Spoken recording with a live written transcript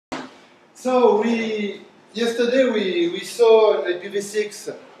So yesterday we saw in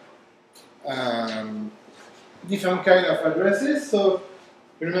IPv6 different kind of addresses. So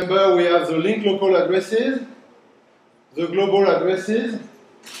remember we have the link local addresses, the global addresses,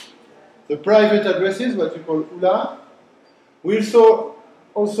 the private addresses, what we call ULA. We saw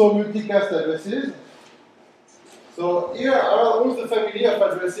also multicast addresses. So here are all the family of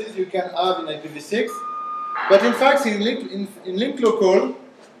addresses you can have in IPv6. But in fact, in link local,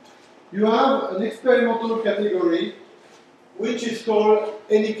 you have an experimental category which is called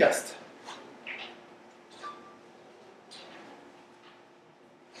anycast.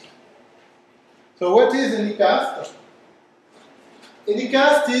 So what is anycast?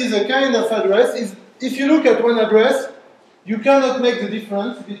 Anycast is a kind of address. If you look at one address, you cannot make the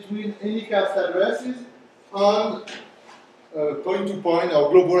difference between anycast addresses and point-to-point or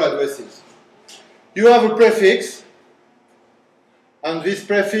global addresses. You have a prefix, and this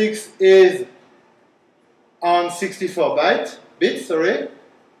prefix is on 64 bits, and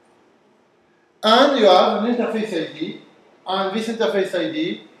you have an interface ID, and this interface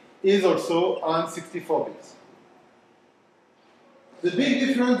ID is also on 64 bits. The big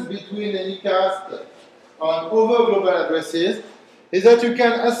difference between anycast and other global addresses is that you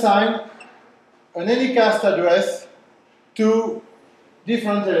can assign an anycast address to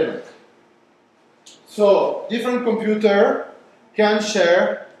different elements. So different computers can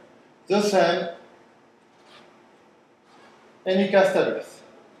share the same anycast address.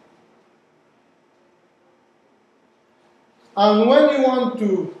 And when you want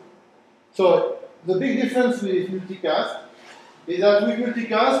to, so the big difference with multicast is that with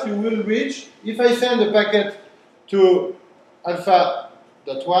multicast you will reach, if I send a packet to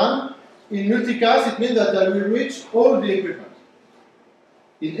alpha.1, in multicast it means that I will reach all the equipment.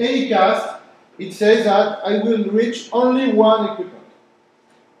 In anycast, it says that I will reach only one equipment.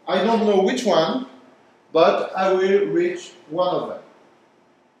 I don't know which one, but I will reach one of them.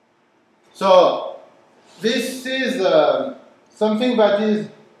 So this is something that is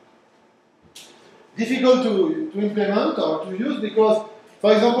difficult to implement or to use because,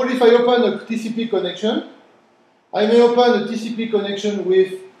 for example, if I open a TCP connection, I may open a TCP connection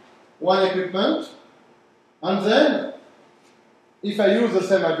with one equipment, and then, if I use the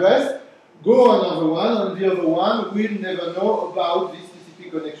same address, go another one, and the other one will never know about this TCP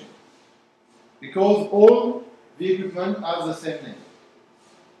connection. Because all the equipment have the same name.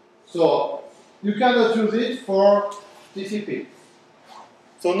 So, you cannot use it for TCP.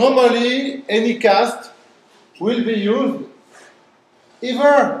 So normally, anycast will be used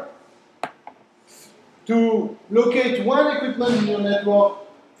either to locate one equipment in your network,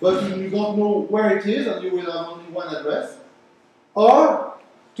 but you don't know where it is, and you will have only one address, or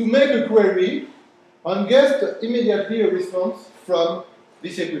to make a query and get immediately a response from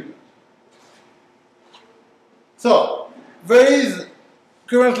this equipment. So, there is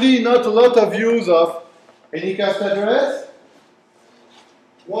currently not a lot of use of anycast address.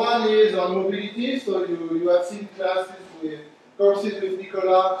 One is on mobility, so you have seen courses with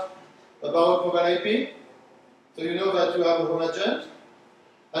Nicola about mobile IP. So you know that you have a home agent.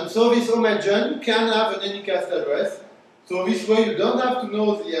 And so this home agent can have an anycast address. So this way you don't have to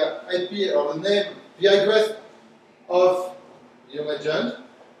know the IP or the name, the address of the home agent.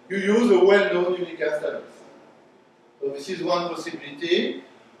 You use a well-known unicast address. So this is one possibility.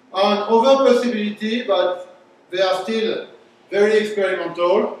 Another possibility, but they are still very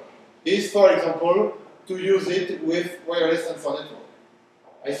experimental, is, for example, to use it with wireless sensor network.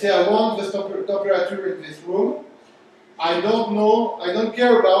 I say I want the temperature in this room. I don't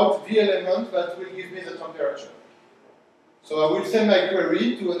care about the element that will give me the temperature. So I will send my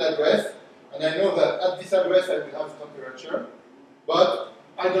query to an address, and I know that at this address I will have the temperature, but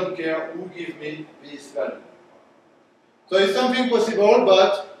I don't care who gives me this value. So it's something possible,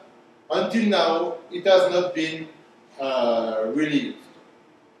 but until now it has not been really used.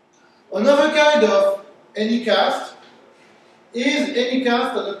 Another kind of anycast is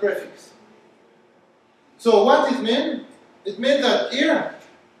anycast on a prefix. So what it means? It means that here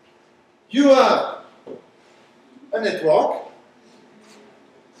you have a network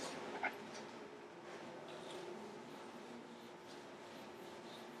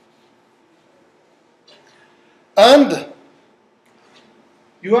and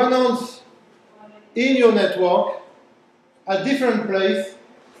you announce in your network at different place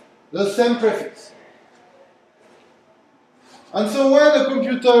the same prefix. And so when the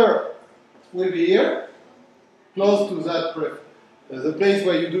computer will be here, close to that the place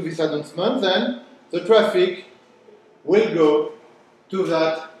where you do this announcement, then the traffic will go to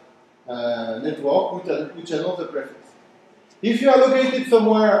that network which announces the prefix. If you are located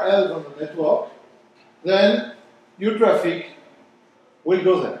somewhere else on the network, then your traffic will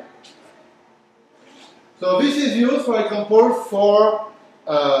go there. So this is used, for example, for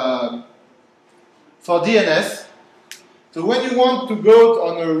DNS. So when you want to go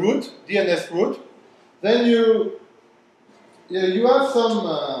on a route, DNS route, then you have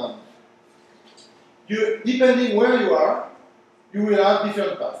some, depending where you are, you will have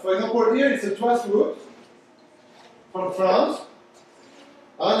different paths. For example, here it's a trace route from France,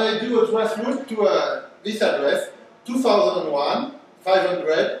 and I do a trace route to this address, 2001,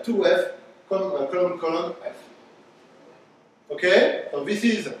 500, 2F, colon F. Okay, so this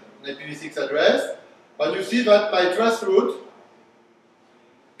is an IPv6 address, and you see that my trace route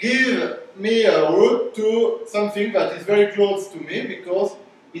gives me a route to something that is very close to me because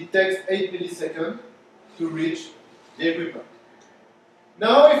it takes 8 milliseconds to reach the equipment.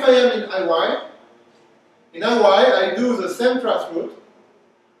 Now, if I am in Hawaii, I do the same trace route,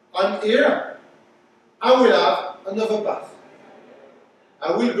 and here I will have another path.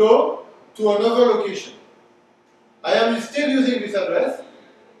 I will go to another location. I am still using this address,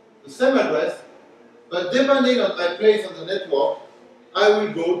 the same address, but depending on my place on the network, I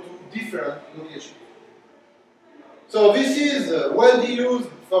will go to different locations. So this is widely used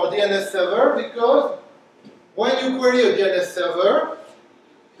for DNS server because when you query a DNS server,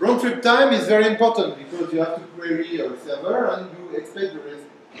 round-trip time is very important because you have to query a server and you expect the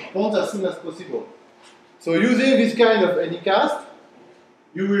response as soon as possible. So using this kind of anycast,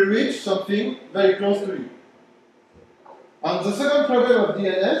 you will reach something very close to you. And the second problem of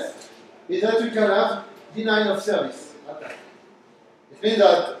DNS is that you can have denial of service attack. It means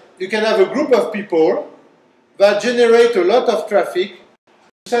that you can have a group of people that generate a lot of traffic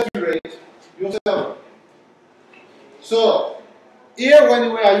to saturate your server. So here,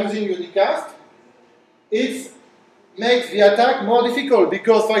 when we are using unicast, it makes the attack more difficult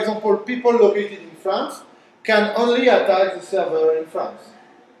because, for example, people located in France can only attack the server in France.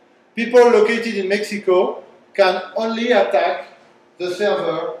 People located in Mexico can only attack the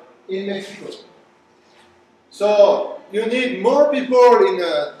server in Mexico. So you need more people in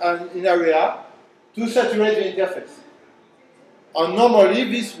an area to saturate the interface. And normally,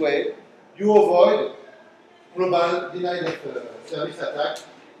 this way, you avoid global denial of service attack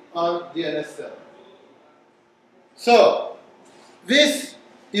on DNS server. So this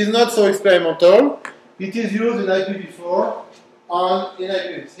is not so experimental. It is used in IPv4 and in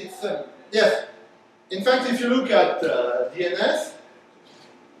IPv6. Yes. In fact, if you look at DNS,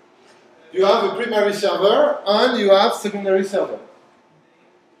 you have a primary server and you have secondary server.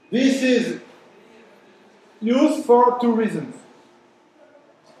 This is used for two reasons.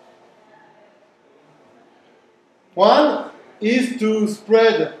 One is to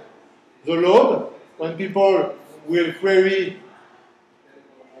spread the load when people will query.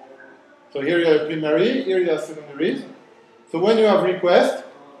 So here you have primary, here you have secondaries. So when you have request,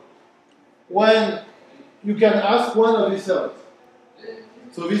 when you can ask one of these servers.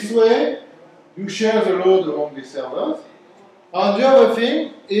 So this way, you share the load among these servers. And the other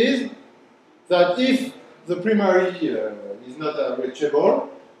thing is that if the primary is not reachable,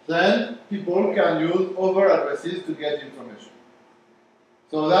 then people can use other addresses to get information.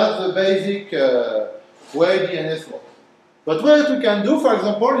 So that's the basic way DNS works. But what you can do, for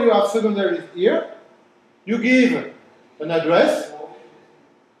example, you have secondaries here. You give an address,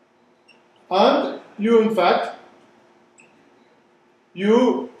 and you, in fact,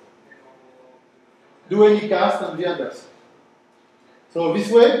 you do any cast on the address. So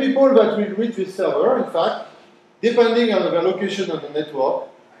this way, people that will reach this server, in fact, depending on the location of the network,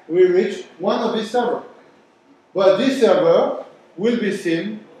 will reach one of these servers. But this server will be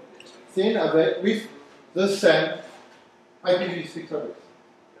seen with the same IPv6 address,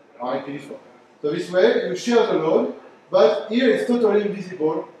 or IPv4. So this way, you share the load, but here it's totally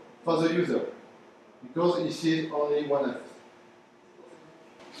invisible for the user, because he sees only one address.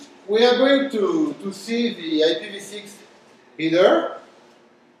 We are going to see the IPv6 header.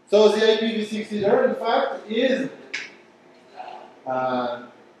 So the IPv6 header, in fact, is,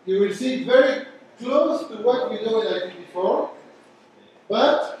 you will see it very close to what we know in IPv4,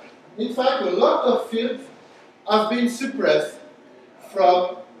 but in fact, a lot of fields have been suppressed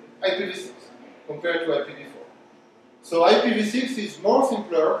from IPv6 compared to IPv4. So IPv6 is more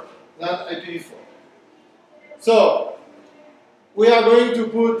simpler than IPv4. So we are going to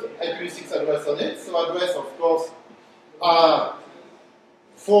put IPv6 address on it. So address, of course, are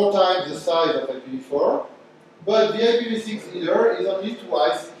 4 times the size of IPv4, but the IPv6 header is only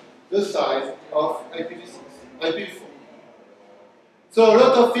twice the size of IPv4. So a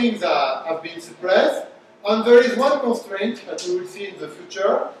lot of things have been suppressed, And there is one constraint that we will see in the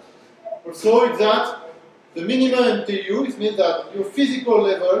future. Also, it's that the minimum MTU, it means that your physical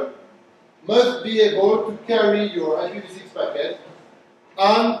level must be able to carry your IPv6 packet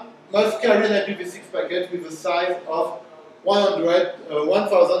and must carry an IPv6 packet with a size of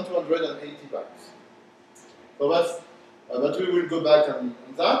 1,280 bytes. So that's, but we will go back on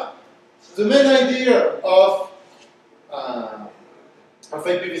that. The main idea of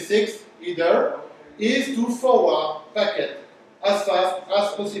IPv6 either is to forward packet as fast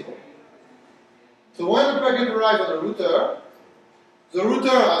as possible. So when a packet arrives on a router, the router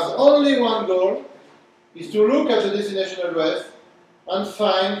has only one goal, is to look at the destination address and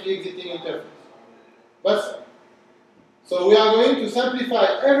find the exiting interface. That's it. So we are going to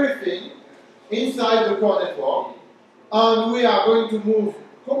simplify everything inside the core network, and we are going to move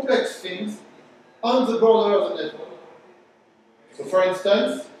complex things on the border of the network. So for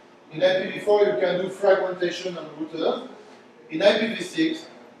instance, in IPv4 you can do fragmentation on routers. In IPv6,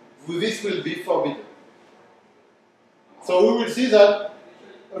 this will be forbidden. So we will see that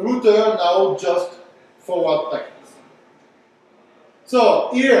a router now just forward packets. So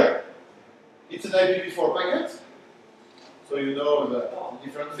here, it's an IPv4 packet. So you know the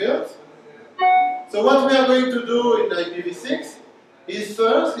different fields. So what we are going to do in IPv6 is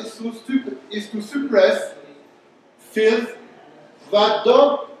first is to suppress fields that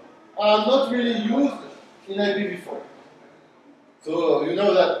are not really used in IPv4. So you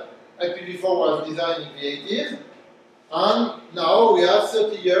know that IPv4 was designed in the 80s, and now we have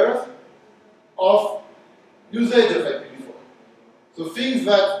 30 years of usage of IPv4. So things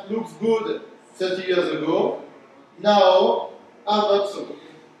that looked good 30 years ago now are not so good.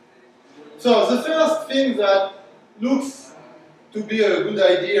 So the first thing that looks to be a good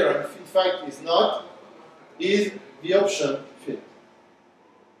idea, and in fact is not, is the option field.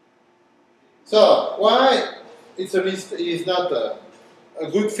 So why it's not a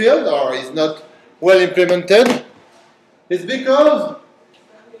good field or is not well implemented? It's because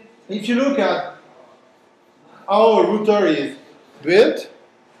if you look at how a router is built,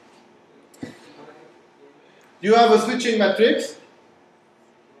 you have a switching matrix,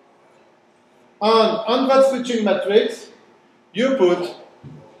 and on that switching matrix you put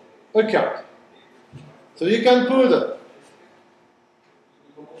a card. So you can put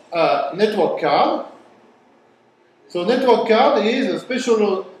a network card. So network card is a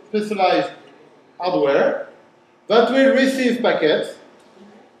specialized hardware that will receive packets,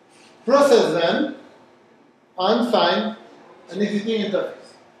 process them, and find an exiting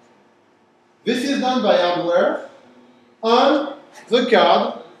interface. This is done by hardware, and the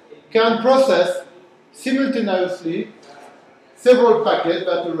card can process simultaneously several packets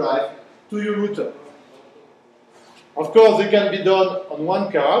that arrive to your router. Of course, they can be done on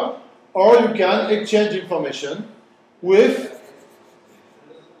one card, or you can exchange information with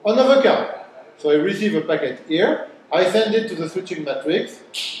another card. So I receive a packet here, I send it to the switching matrix,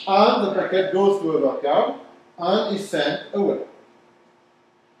 and the packet goes to another card and is sent away.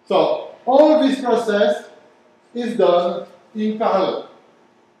 So all this process is done in parallel.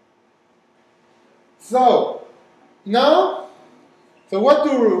 So now, so what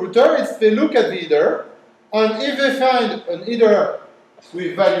do routers? They look at the header, and if they find an header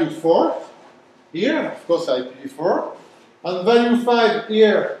with value 4, here, of course IPv4, and value 5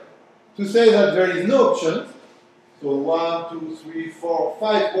 here to say that there is no option, so 1, 2, 3, 4,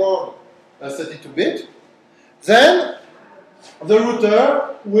 5 word 32-bit, then the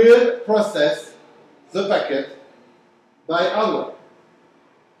router will process the packet by hardware.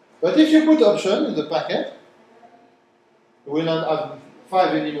 But if you put option in the packet, you will not have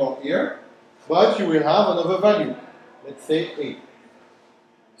 5 anymore here, but you will have another value, let's say 8.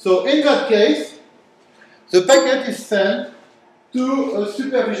 So in that case, the packet is sent to a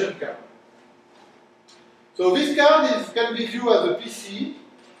supervision card. So this card can be viewed as a PC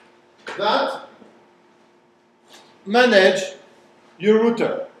that manage your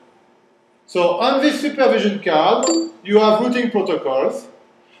router. So on this supervision card, you have routing protocols,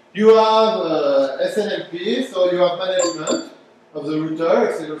 you have SNMP, so you have management of the router,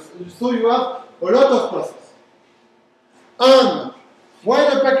 etc. So you have a lot of process. And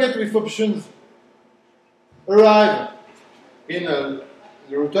when a packet with options arrive in the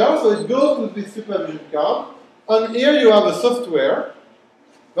router, so it goes to this supervision card, and here you have a software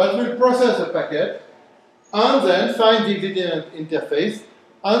that will process the packet and then find the exiting interface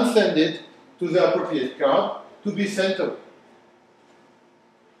and send it to the appropriate card to be sent away.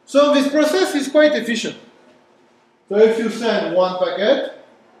 So this process is quite efficient. So if you send one packet,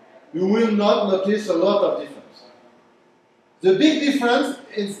 you will not notice a lot of difference. The big difference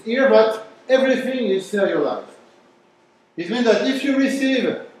is here that everything is serialized. It means that if you receive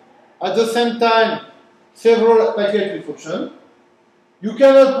at the same time several packets with options, you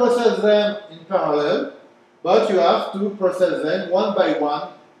cannot process them in parallel, but you have to process them one by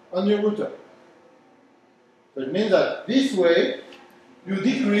one on your router. So it means that this way you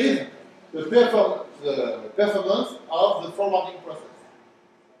decrease the performance of the forwarding process.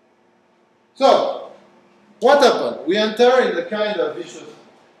 So, what happened? We enter in a kind of vicious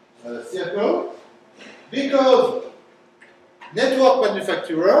circle because network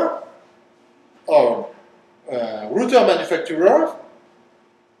manufacturer or router manufacturer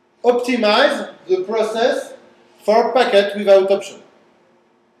optimize the process for packet without option.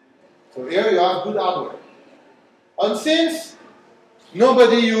 So here you have good hardware. And since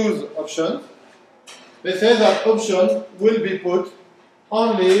nobody uses options, they say that option will be put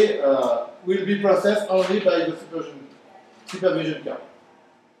only, will be processed only by the supervision card.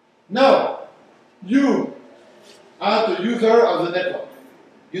 Now, you are the user of the network.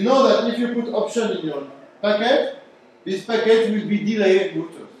 You know that if you put option in your packet, this packet will be delayed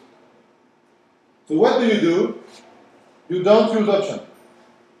routers. So what do? You don't use option.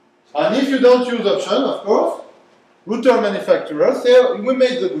 And if you don't use option, of course, router manufacturers say we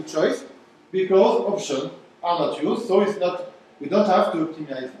made the good choice because options are not used, so it's not, we don't have to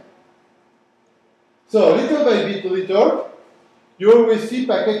optimize them. So little by little, you always see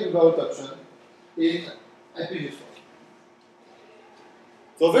packet without option in IPv4.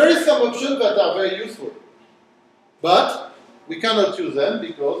 So there is some options that are very useful, but we cannot use them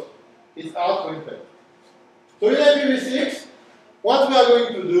because it's hard to implement. So in IPv6, what we are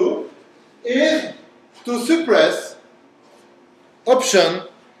going to do is to suppress option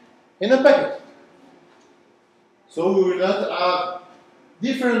in a packet. So we will not have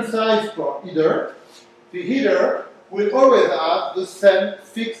different size for header. The header will always have the same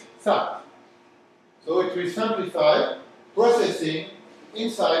fixed size. So it will simplify processing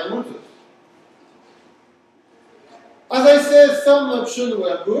inside routers. As I said, some options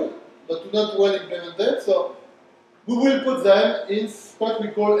were good, but not well implemented, so we will put them in what we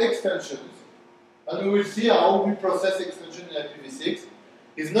call extensions. And we will see how we process extension in IPv6.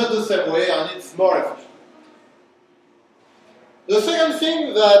 It's not the same way and it's more efficient. The second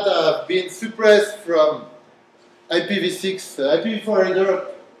thing that has been suppressed from IPv6, IPv4 header,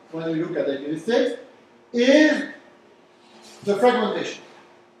 when we look at IPv6, is the fragmentation.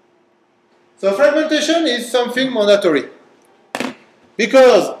 So fragmentation is something mandatory.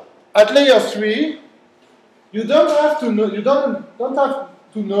 Because at layer 3, you don't have to know,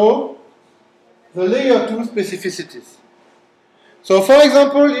 the layer 2 specificities. So for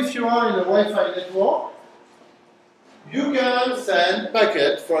example, if you are in a Wi-Fi network, you can send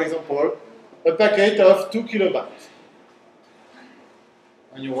packet, for example, a packet of 2 kilobytes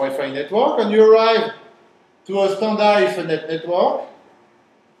on your Wi-Fi network, and you arrive to a standard Ethernet network,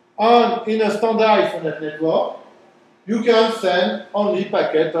 and in a standard Ethernet network, you can send only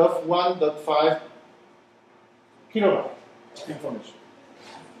packet of 1.5 kilobytes of information.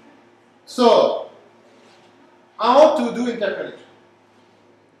 So, how to do interconnection?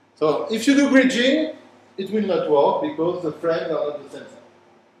 So, if you do bridging, it will not work because the frames are not the same size.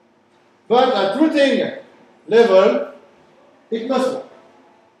 But at routing level, it must work.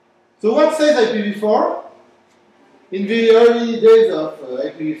 So what says IPv4? In the early days of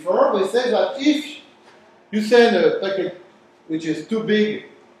IPv4, they say that if you send a packet which is too big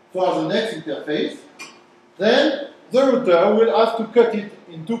for the next interface, then the router will have to cut it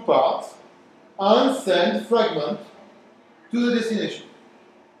in two parts and send fragments to the destination.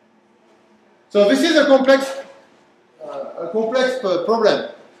 So this is a complex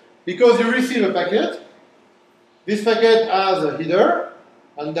problem because you receive a packet. This packet has a header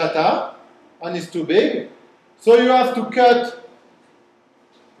and data and is too big. So you have to cut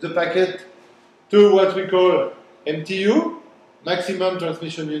the packet to what we call MTU, maximum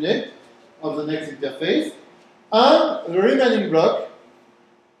transmission unit of the next interface. And the remaining block,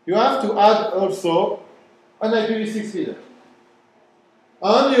 you have to add also an IPv6 header.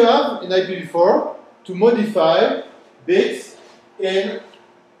 And you have in IPv4 to modify bits in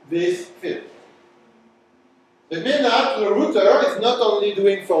this field. It means that the router is not only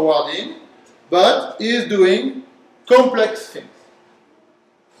doing forwarding, but is doing complex things.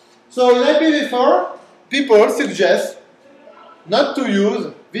 So in IPv4, people suggest not to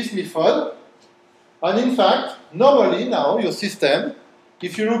use this method. And in fact, normally now your system,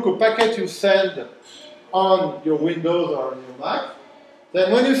 if you look at a packet you send on your Windows or on your Mac,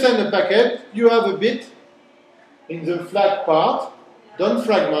 then when you send a packet, you have a bit in the flag part, don't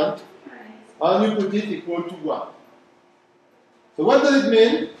fragment, and you put it equal to 1. So what does it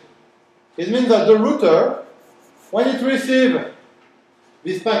mean? It means that the router, when it receives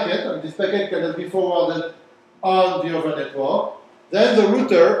this packet, and this packet cannot be forwarded on the other network, then the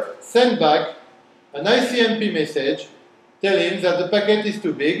router sends back an ICMP message telling that the packet is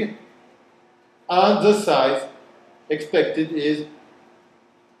too big and the size expected is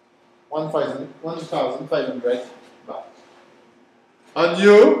 1,500 bytes. And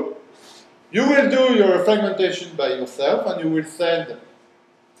you will do your fragmentation by yourself, and you will send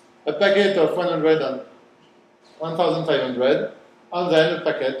a packet of 1,500, and then a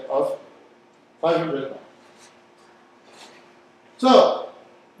packet of 500 bytes. So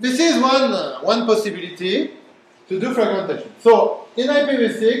this is one possibility to do fragmentation. So in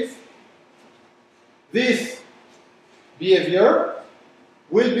IPv6, this behavior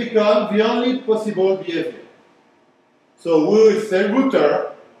will become the only possible behavior. So we will say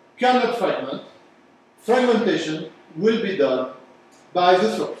router cannot fragment. Fragmentation will be done by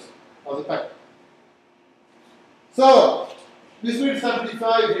the source of the packet. So this will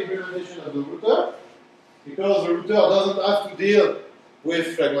simplify the implementation of the router, because the router doesn't have to deal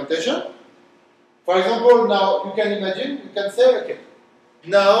with fragmentation. For example, now you can imagine, you can say, okay,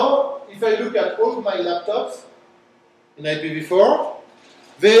 now if I look at all my laptops in IPv4,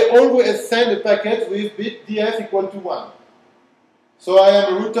 they always send a packet with bit df equal to 1. So I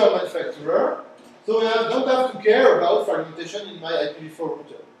am a router manufacturer, so I don't have to care about fragmentation in my IPv4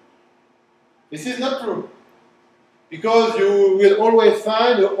 router. This is not true, because you will always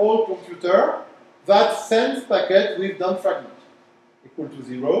find an old computer that sends packet with non-fragment equal to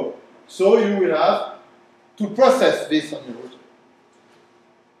 0, so you will have to process this on your router.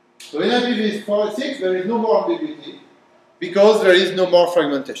 So in IPv6 there is no more ambiguity, because there is no more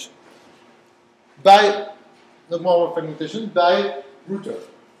fragmentation. No more fragmentation by router.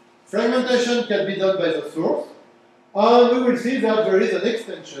 Fragmentation can be done by the source, and we will see that there is an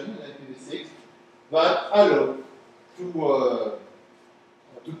extension in IPv6 that allows to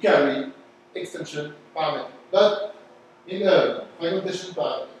carry extension parameter, but in a fragmentation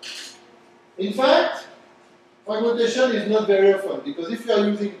parameter. In fact, fragmentation is not very often, because if you are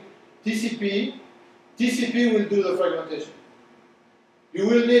using TCP, TCP will do the fragmentation. You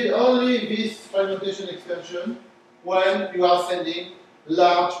will need only this fragmentation extension when you are sending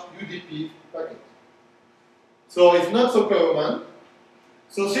large UDP packets. So it's not so common.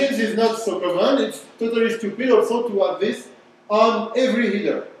 So since it's not so common, it's totally stupid also to have this on every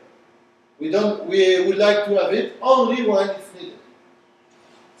header. We would like to have it only when it's needed.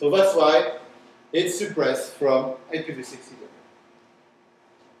 So that's why it's suppressed from IPv6 header.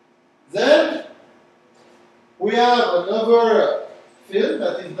 Then we have another field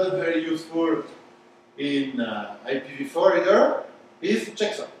that is not very useful in IPv4 header, is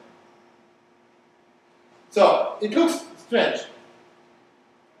checksum. So it looks strange,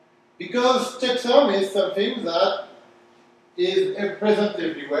 because checksum is something that is present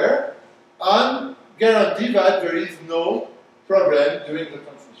everywhere and guarantee that there is no problem during the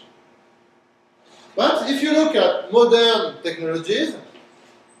transmission. But if you look at modern technologies,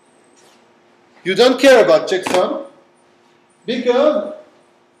 you don't care about checksum, because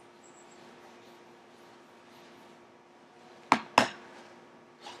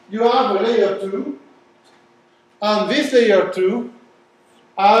you have a layer 2, and this layer 2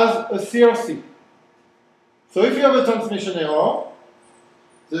 has a CRC. So if you have a transmission error,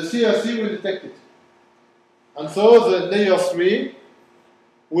 the CRC will detect it. And so the layer 3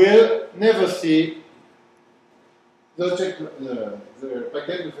 will never see the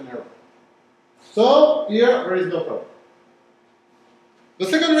packet with an error. So here there is no problem. The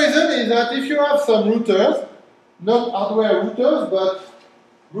second reason is that if you have some routers, not hardware routers, but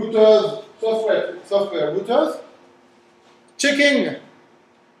routers, software routers, checking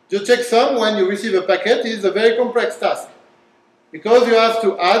the checksum when you receive a packet is a very complex task, because you have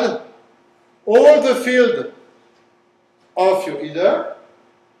to add all the fields of your header,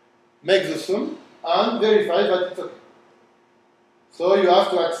 make the sum, and verify that it's okay. So you have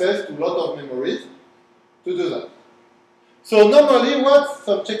to access to a lot of memories to do that. So normally, what's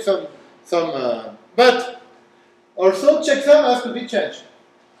some checksum? But also checksum has to be changed,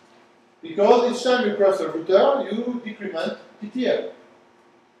 because each time you cross a router, you decrement TTL.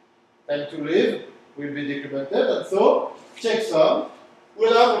 Time to live will be decremented, and so checksum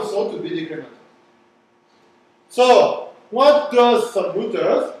will have also to be decremented. So what does some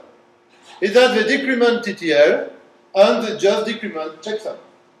routers is that they decrement TTL and they just decrement checksum.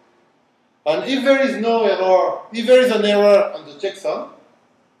 And if there is no error, if there is an error on the checksum,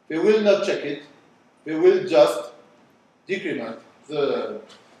 they will not check it. They will just decrement the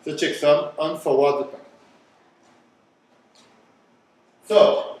checksum and forward the packet.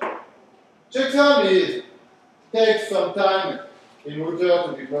 So Checksum takes some time in router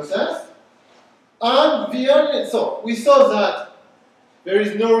to be processed. And so we saw that there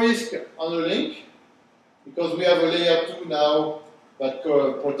is no risk on a link because we have a layer 2 now that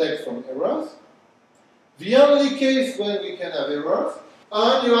protects from errors. The only case when we can have errors,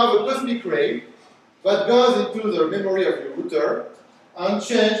 and you have a cosmic ray that goes into the memory of your router and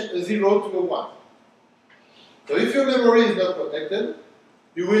change a 0 to a 1. So if your memory is not protected,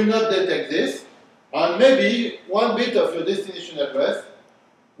 you will not detect this, and maybe one bit of your destination address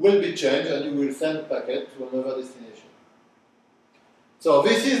will be changed and you will send a packet to another destination. So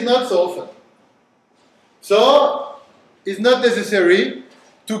this is not so often. So it's not necessary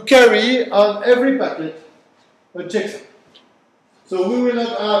to carry on every packet a checksum. So we will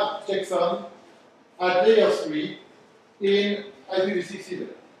not have checksum at layer 3 in IPv6 either.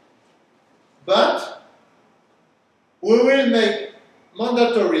 But we will make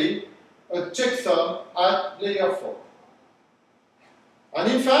mandatory a checksum at layer 4.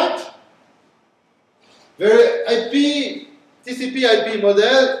 And in fact, the TCP/IP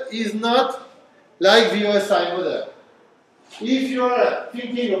model is not like the OSI model. If you are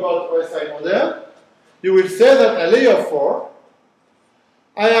thinking about OSI model, you will say that at layer 4,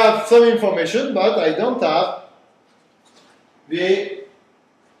 I have some information, but I don't have the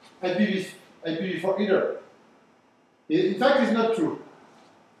IPv4 either. In fact, it's not true.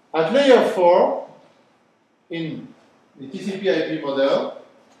 At layer 4, in the TCP/IP model,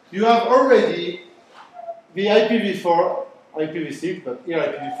 you have already the IPv4, IPv6, but here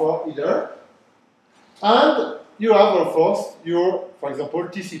IPv4 either, and you have, of course, your, for example,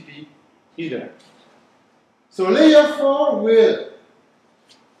 TCP either. So layer 4 will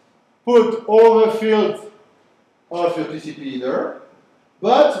put all the fields of your TCP either,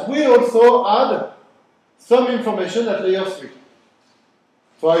 but we also add some information at layer 3.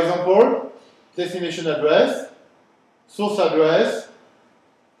 For example, destination address, source address,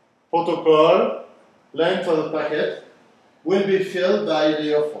 protocol, length of the packet will be filled by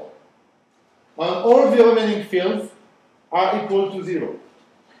layer 4. And all the remaining fields are equal to 0.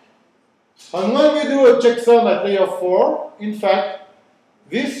 And when we do a checksum at layer 4, in fact,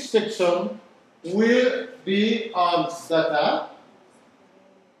 this checksum will be on data,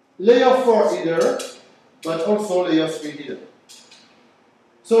 layer 4 either, but also layer 3 either.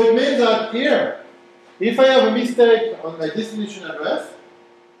 So it means that here, if I have a mistake on my destination address,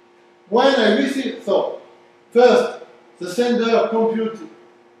 when I receive, so first, the sender compute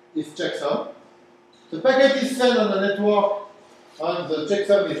is checksum. The packet is sent on the network, and the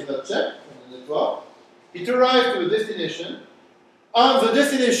checksum is not checked on the network. It arrives to the destination, and the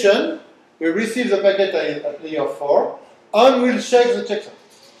destination will receive the packet at layer 4, and will check the checksum.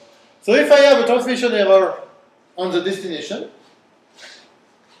 So if I have a transmission error on the destination,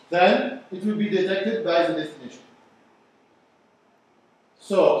 then it will be detected by the destination.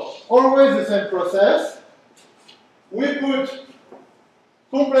 So, always the same process. We put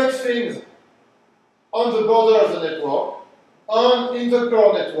complex things on the border of the network, and in the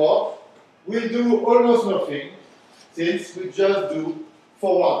core network, we do almost nothing, since we just do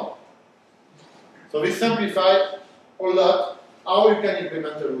forwarding. So we simplify a lot how you can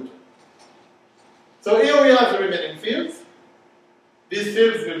implement a router. So here we have the remaining fields. These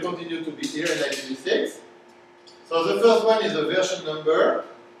fields will continue to be here in IPv6. So the first one is the version number.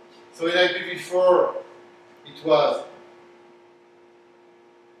 So in IPv4, it was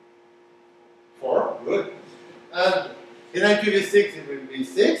 4, good. And in IPv6, it will be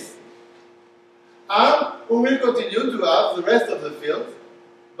 6. And we will continue to have the rest of the fields,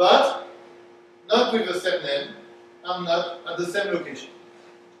 but not with the same name and not at the same location.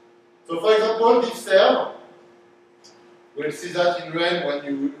 So for example, diffserv, we'll see that in RAIN when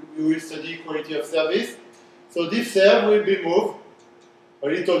you will study quality of service. So diffserv will be moved a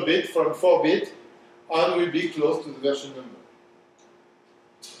little bit from 4-bit and will be close to the version number.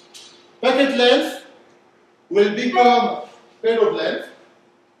 Packet length will become payload length.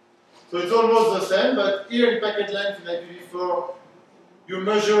 So it's almost the same, but here in packet length in IPv4, you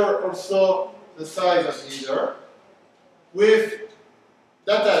measure also the size of the header. With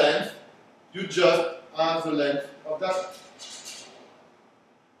data length, you just have the length of data.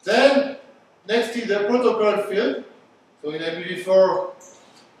 Then, next is the protocol field. So in IPv4,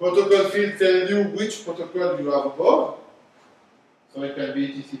 protocol field tells you which protocol you have above. So it can be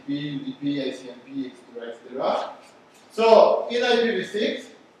TCP, UDP, ICMP, etc., etc. So in IPv6,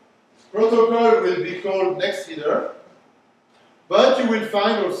 protocol will be called next header, but you will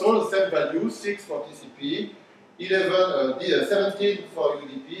find also the same value, 6 for TCP, 17 for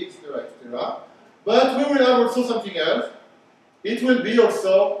UDP, etc., etc. But we will have also something else. It will be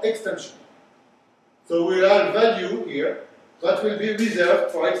also extension. So we'll have value here that will be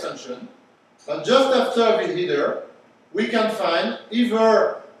reserved for extension. And just after the header, we can find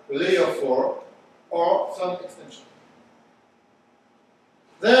either layer 4 or some extension.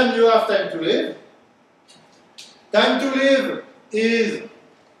 Then you have time to live. Time to live is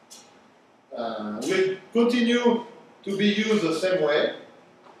will continue to be used the same way,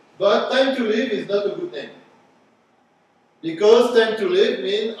 but time to live is not a good name. Because time to live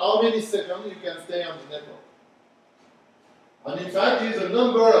means how many seconds you can stay on the network. And in fact, it's the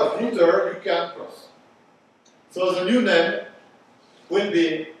number of routers you can cross. So the new name will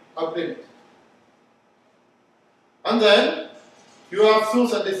be up limit. And then you have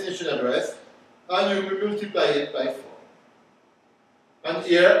source and destination address, and you will multiply it by 4. And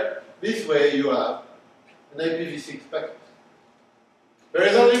here, this way you have an IPv6 packet. There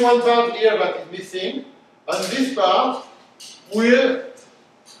is only one part here that is missing, and this part will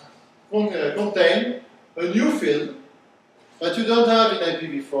contain a new field that you don't have in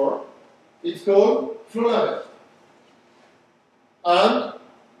IPv4. It's called flow label. And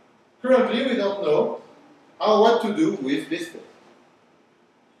currently we don't know what to do with this field.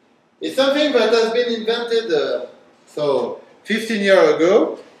 It's something that has been invented 15 years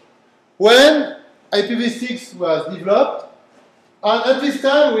ago when IPv6 was developed, and at this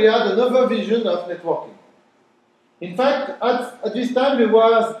time we had another vision of networking. In fact, at this time there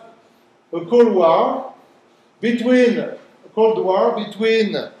was a Cold War between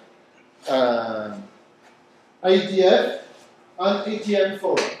IETF and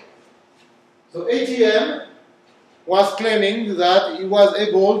ITAM4. So ATM was claiming that it was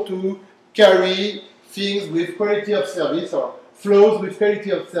able to carry things with quality of service or flows with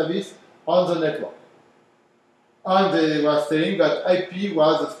quality of service on the network. And they were saying that IP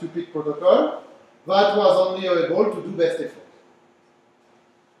was a stupid protocol that was only able to do best effort.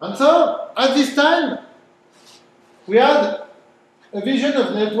 And so, at this time, we had a vision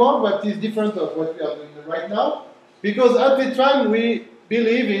of network that is different of what we are doing right now, because at the time we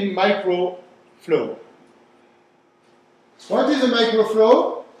believe in micro flow. What is a micro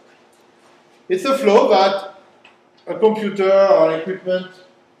flow? It's a flow that a computer or equipment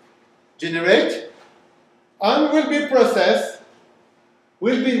generates and will be processed,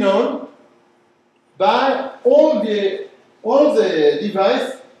 will be known by all the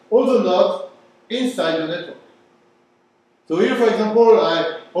devices, all the nodes inside the network. So here, for example,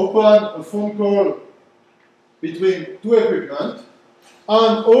 I open a phone call between two equipment,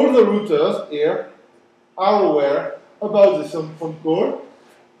 and all the routers here are aware about this phone call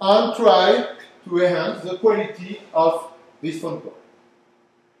and try to enhance the quality of this phone call.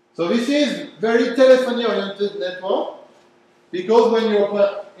 So this is very telephony-oriented network, because when you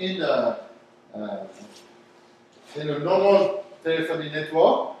open in a normal telephony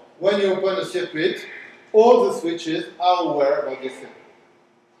network, when you open a circuit, all the switches are aware about this circuit.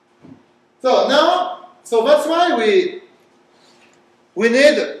 So that's why we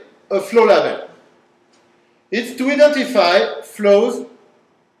need a flow label. It's to identify flows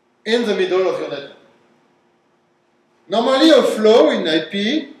in the middle of your network. Normally a flow in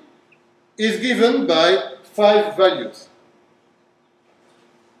IP is given by 5 values.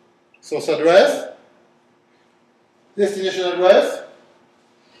 Source address, destination address,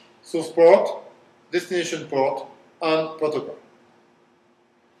 source port, destination port, and protocol.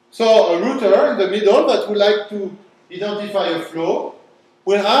 So a router in the middle that would like to identify a flow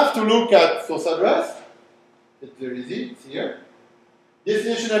will have to look at source address. It's very easy, it's here.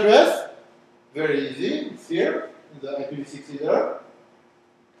 Destination address, very easy, it's here, in the IPv6 header.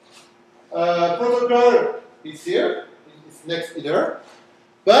 Protocol, it's here, it's next header.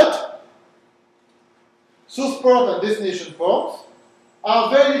 But source port and destination ports are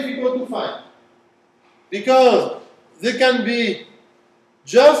very difficult to find, because they can be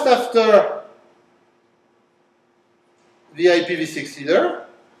just after the IPv6 header,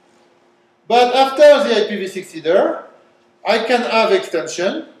 but after the IPv6 header, I can have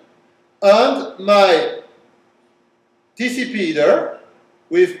extension, and my TCP header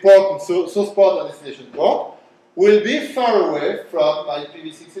with port and source port and destination port will be far away from my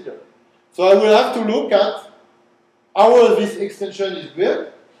IPv6 header. So I will have to look at how this extension is built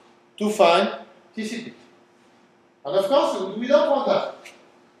to find TCP. And of course, we don't want that.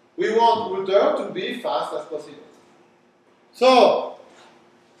 We want router to be fast as possible. So,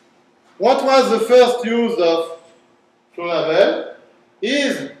 what was the first use of flow label?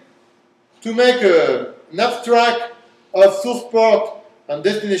 Is to make an abstract of source port and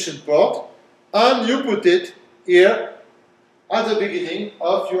destination port, and you put it here at the beginning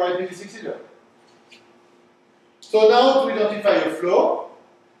of your IPv6 header. So now to identify a flow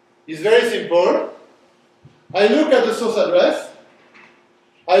is very simple. I look at the source address,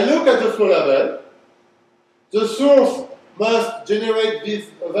 I look at the flow label, the source must generate this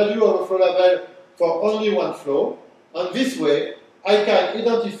value of a flow label for only one flow, and this way I can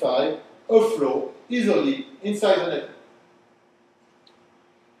identify a flow easily inside the network.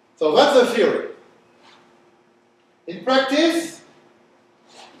 So that's the theory. In practice,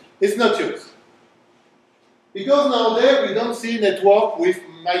 it's not used. Because nowadays we don't see network with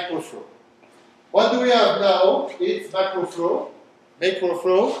microflow. What do we have now? It's macroflow,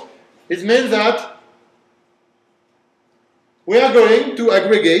 macroflow. It means that we are going to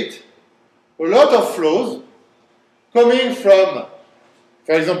aggregate a lot of flows coming from,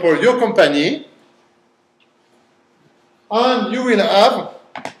 for example, your company, and you will have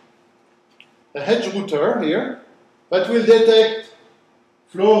a edge router here that will detect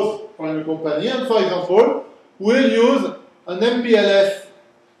flows from your company, and for example, will use an MPLS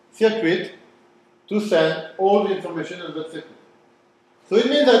circuit to send all the information on that circuit. So it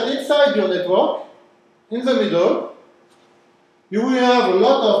means that inside your network, in the middle, you will have a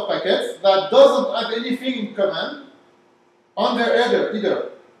lot of packets that doesn't have anything in common on their header either.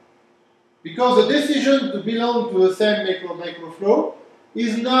 Because the decision to belong to the same microflow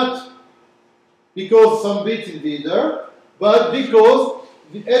is not because some bits in the header, but because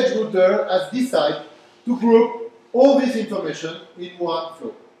the edge router has decided to group all this information in one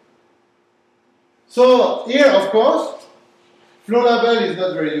flow. So here, of course, flow label is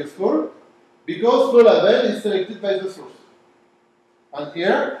not very useful because flow label is selected by the source. And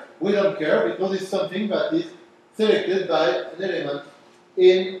here, we don't care because it's something that is selected by an element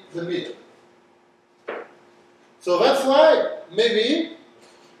in the middle. So that's why maybe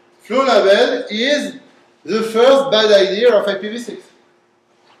flow label is the first bad idea of IPv6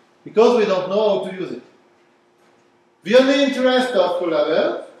 because we don't know how to use it. The only interest of flow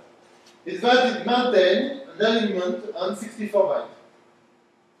label is that it maintains an element on 64 bytes.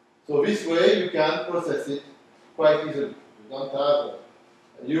 So this way you can process it quite easily. You don't have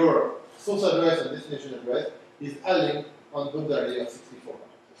your source address and destination address is a link on boundary of 64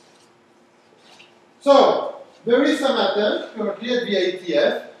 bytes. So there is some attempt currently at the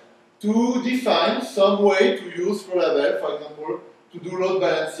IETF to define some way to use flow label, for example, to do load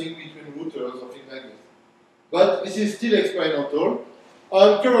balancing between routers or things like this. But this is still experimental,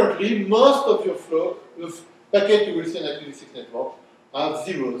 and currently most of your flow, the packet you will see in IPv6 network, have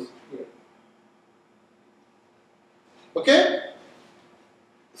zeros here. Okay?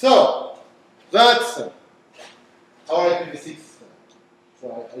 So, that's our IPv6.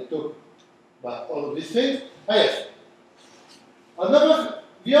 So I talked about all of these things. Ah, yes.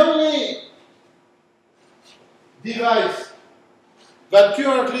 The only device that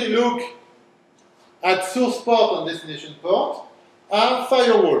currently look at source port and destination port are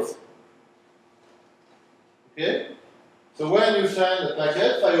firewalls. Okay? So when you send a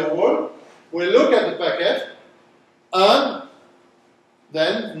packet, firewall will look at the packet and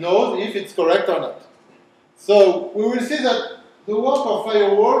then know if it's correct or not. So we will see that the work of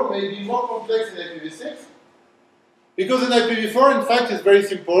firewall may be more complex in IPv6 because in IPv4, in fact, it's very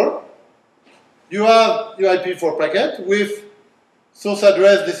simple. You have your IPv4 packet with source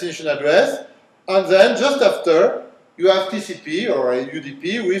address, destination address, and then just after, you have TCP or a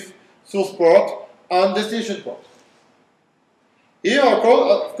UDP with source port and destination port. Here, of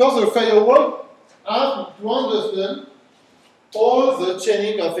course, the firewall has to understand all the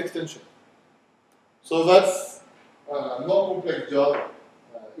chaining of extension. So that's a more complex job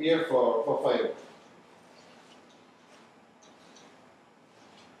here for firewall.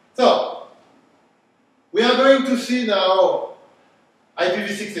 So, we are going to see now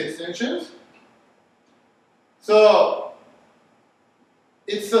IPv6 extensions. So,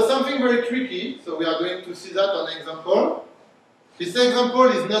 it's something very tricky, so we are going to see that on an example. This example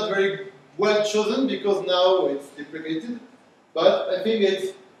is not very well chosen because now it's deprecated, but I think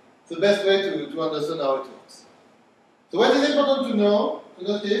it's the best way to understand how it works. So what is important to know, to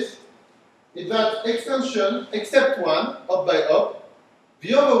notice, is that extension, except one, hop by hop,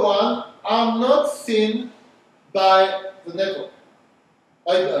 the other one are not seen by the network.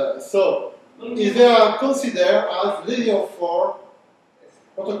 So they are considered as layer 4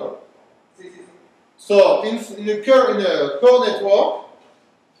 protocol. So in a core network,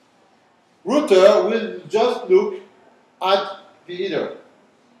 router will just look at the header.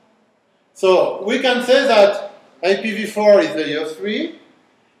 So we can say that IPv4 is layer 3,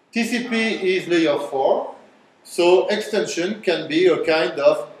 TCP is layer 4, so extension can be a kind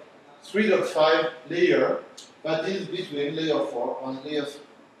of 3.5 layer that is between layer 4 and layer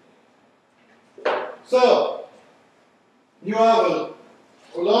 3. So you have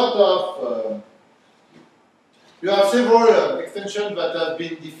a lot of you have several extensions that have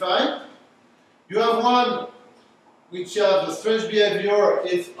been defined. You have one which has the strange behavior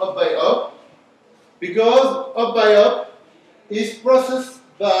is up by up, because up by up is processed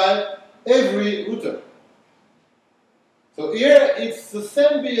by every router. So here it's the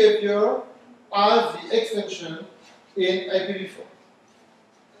same behavior as the extension in IPv4.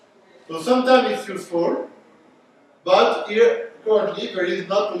 So sometimes it's useful, but here currently there is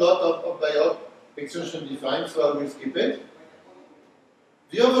not a lot of up by up extension defined, so I will skip it.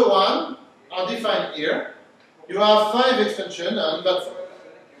 The other one are defined here. You have 5 extensions, and that's all.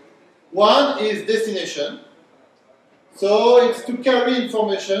 One is destination, so it's to carry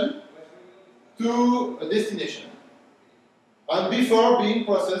information to a destination, and before being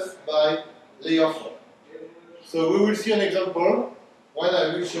processed by layer 4. So we will see an example when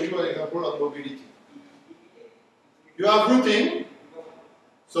I will show you an example of mobility. You have routing.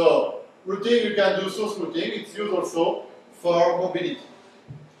 So routing, you can do source routing. It's used also for mobility.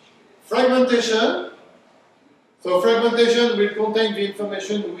 Fragmentation. So fragmentation will contain the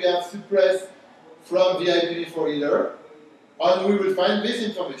information we have suppressed from the IPv4 header, and we will find this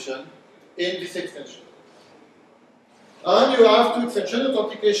information in this extension. And you have 2 extensions,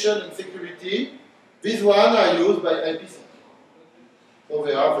 authentication and security. These ones are used by IPsec. So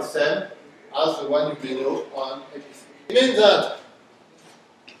they are the same as the one you may know on IPsec. It means that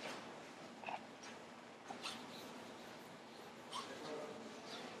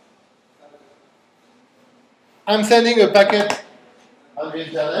I'm sending a packet on the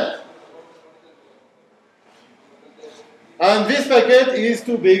internet, and this packet is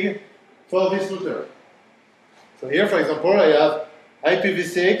too big for this router. So here, for example, I have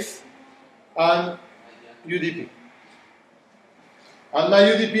IPv6 and UDP. And my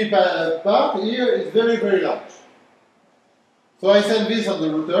UDP part here is very, very large. So I send this on the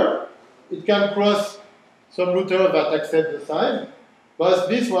router. It can cross some router that accept the size, but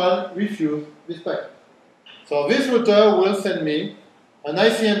this one refuses this packet. So this router will send me an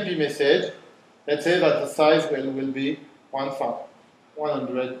ICMP message. Let's say that the size will be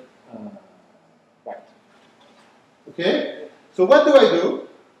 100 bytes. Okay? So what do?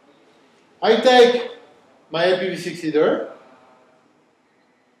 I take my IPv6 header.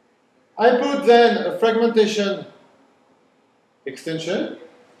 I put then a fragmentation extension,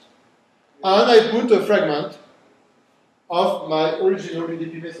 and I put a fragment of my original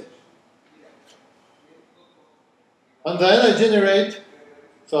UDP message. And then I generate,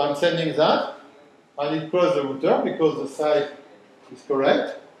 so I'm sending that, and it crosses the router because the size is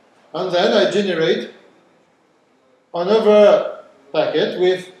correct. And then I generate another packet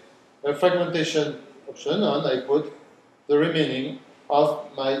with a fragmentation option, and I put the remaining of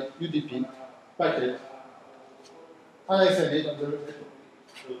my UDP packet, and I send it on the router.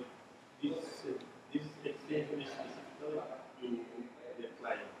 So this extension is specifically to the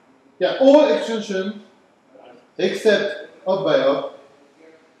client? Yeah, all extensions except up by up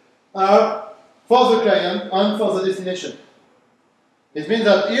are for the client and for the destination. It means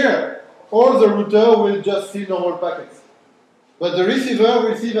that here, all the router will just see normal packets. But the receiver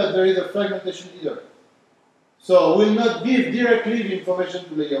will see that there is a fragmentation header. So will not give directly the information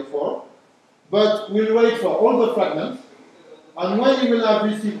to layer 4, but will wait for all the fragments, and when he will have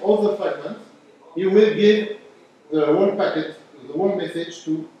received all the fragments, he will give the whole packet, the whole message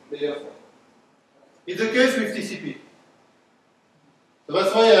to layer 4. It's the case with TCP. So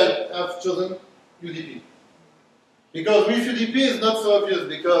that's why I have chosen UDP. Because with UDP it's not so obvious,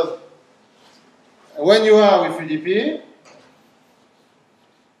 because when you are with UDP,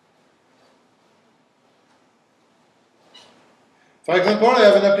 for example, I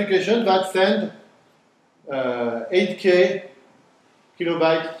have an application that sends 8K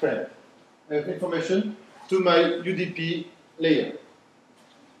kilobyte frame of information to my UDP layer.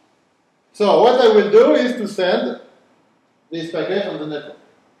 So what I will do is to send this packet on the network.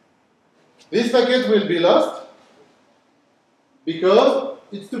 This packet will be lost because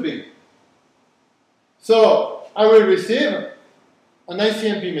it's too big. So I will receive an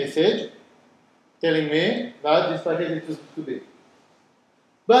ICMP message telling me that this packet is too big.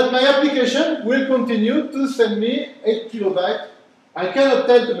 But my application will continue to send me 8 kilobytes. I cannot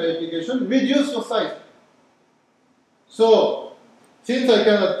tell to my application, reduce your size. So, since I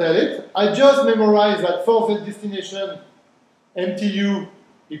cannot tell it, I just memorize that for the destination MTU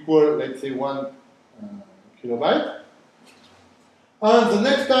equal, let's say, 1 kilobyte. And the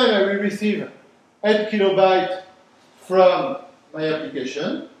next time I will receive 8 kilobytes from my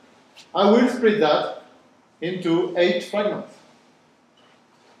application, I will split that into 8 fragments.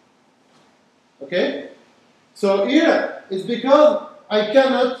 Okay? So here, it's because I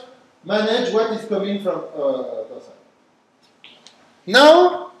cannot manage what is coming from outside.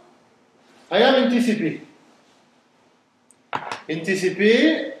 Now, I am in TCP. In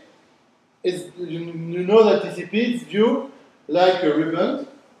TCP, you know that TCP is viewed like a ribbon,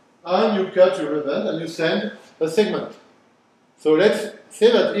 and you cut your ribbon and you send a segment. So let's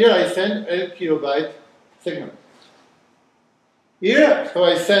say that here I send 8 kilobyte segment. Here, so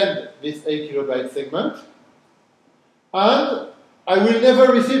I send this 8 kilobyte segment, and I will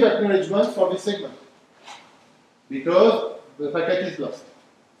never receive acknowledgement for this segment because the packet is lost.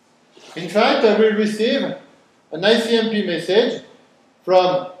 In fact, I will receive an ICMP message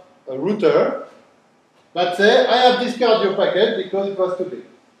from a router that says, I have discarded your packet because it was too big.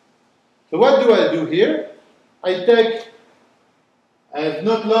 So what do I do here? I have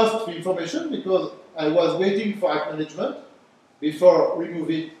not lost the information because I was waiting for acknowledgement before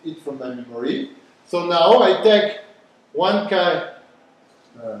removing it from my memory. So now I take 1K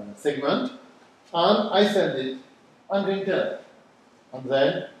segment and I send it on the internet. And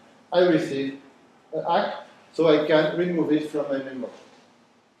then I receive an ACK so I can remove it from my memory.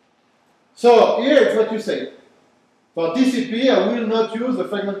 So here it's what you say. For TCP, I will not use the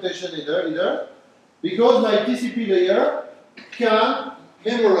fragmentation either because my TCP layer can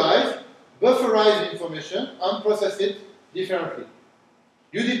memorize, bufferize information, and process it differently.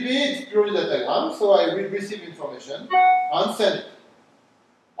 UDP is purely datagram, so I will receive information and send it,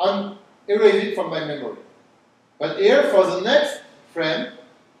 and erase it from my memory. But here, for the next frame,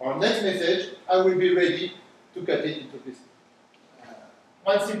 or next message, I will be ready to cut it into pieces.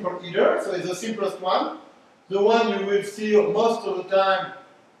 One simple header, so it's the simplest one. The one you will see most of the time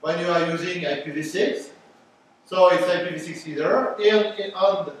when you are using IPv6. So it's IPv6 header,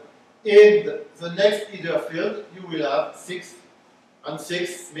 and in the next header field, you will have 6, and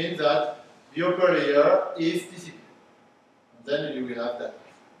 6 means that the upper layer is TCP. And then you will have that.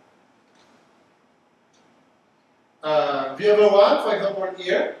 The other one, for example,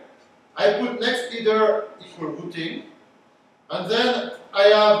 here, I put next header equal routing, and then I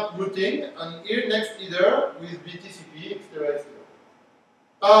have routing, and here next header will be TCP, etc., etc.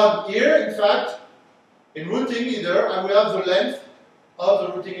 And here, in fact, in routing header, I will have the length of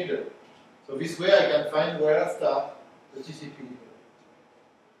the routing header. So this way I can find where I start the TCP header.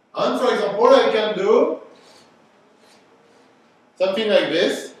 And for example, I can do something like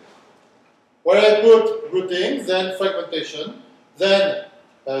this, where I put routing, then fragmentation, then,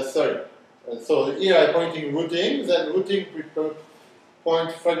 so here I'm pointing routing, then routing will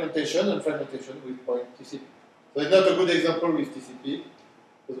point fragmentation, and fragmentation will point TCP. So it's not a good example with TCP,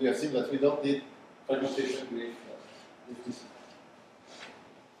 because we have seen that we don't need fragmentation with TCP.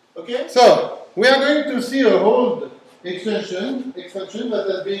 Okay, so we are going to see a whole extension that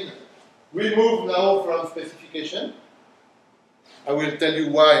has been removed now from specification. I will tell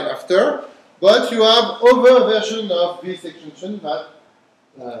you why after, but you have other versions of this extension that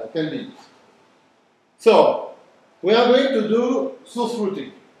can be used. So we are going to do source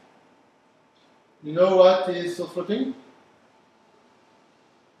routing. You know what is source routing?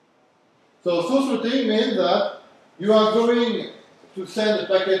 So source routing means that you are going to send a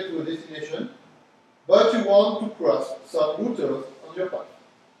packet to a destination, but you want to cross some routers on your path.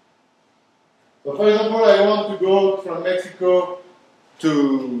 So for example, I want to go from Mexico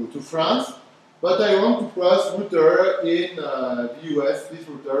to France, but I want to cross router in the US, this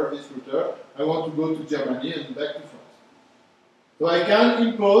router. I want to go to Germany and back to France. So I can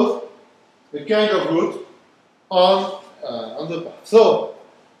impose a kind of route on the path. So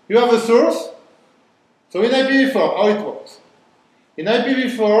you have a source. So in IPv4, how it works? In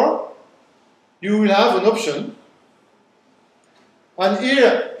IPv4, you will have an option, and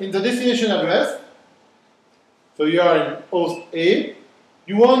here in the destination address, so you are in host A,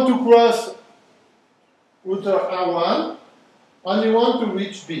 you want to cross router R1, and you want to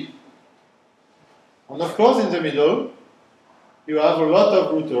reach B. And of course, in the middle, you have a lot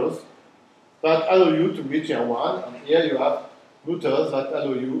of routers that allow you to reach R1, and here you have routers that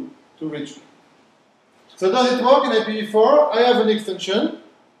allow you to reach B. So does it work in IPv4? I have an extension,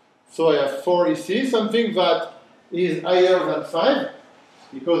 so I have 4 EC, something that is higher than 5,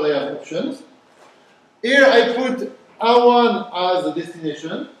 because I have options. Here I put R1 as the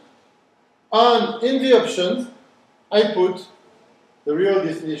destination, and in the options, I put the real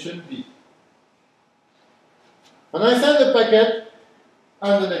destination B. And I send the packet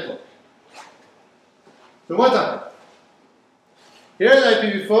on the network. So what happens? Here in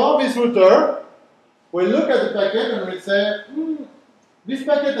IPv4, this router will look at the packet and will say, this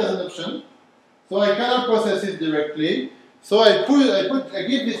packet has an option, so I cannot process it directly, so I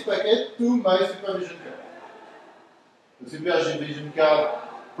give this packet to my supervision card. The supervision card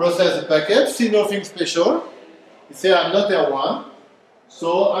process the packet, see nothing special. You say I'm not R1,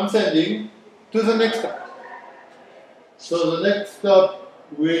 so I'm sending to the next stop. So the next stop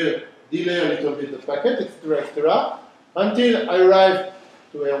will delay a little bit the packet, etc., etc., until I arrive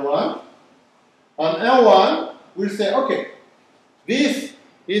to R1. And R1 will say, okay, this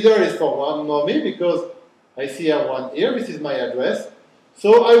either is for me because I see R1 here, this is my address,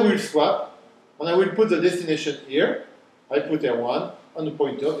 so I will swap and I will put the destination here. I put R1 on the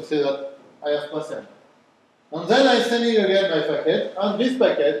pointer to say that I have passed R1. And then I'm sending again my packet, and this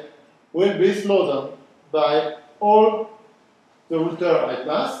packet will be slowed down by all the router I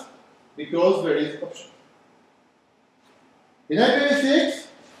pass because there is option. In IPv6,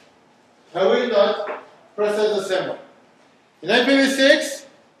 I will not process the same way. In IPv6,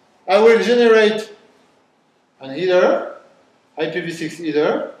 I will generate an header, IPv6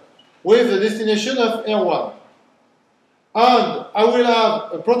 header, with the destination of R1. And I will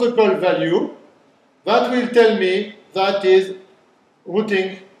have a protocol value that will tell me that is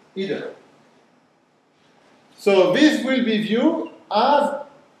routing header. So this will be viewed as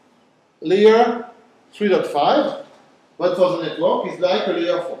layer 3.5, but for the network it's like a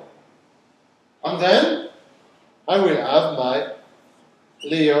layer 4. And then I will have my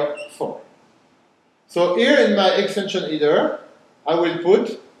layer 4. So here in my extension header, I will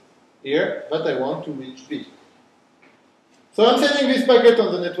put here that I want to reach B. So I'm sending this packet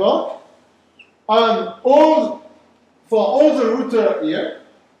on the network, and for all the router here,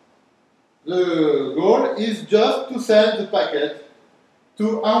 the goal is just to send the packet to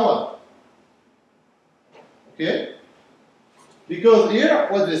R1. Okay? Because here,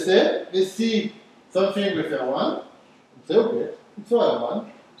 what they see something with R1, and say, okay, it's for R1,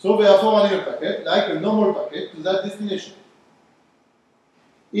 so they are forwarding a packet, like a normal packet, to that destination.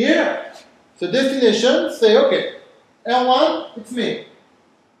 Here, the destination say, okay, R1, it's me.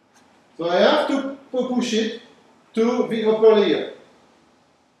 So I have to push it to the upper layer.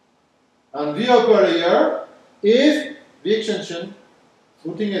 And the upper layer is the extension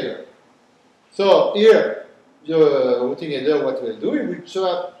routing header. So here, the routing header, what we'll do, it will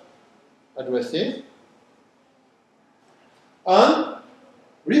swap addresses and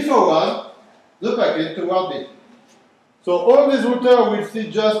re-forward the packet toward B. So all these routers will see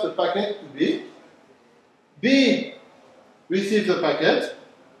just the packet to B. B receives the packet,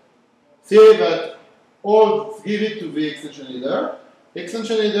 say that all give it to the extension header.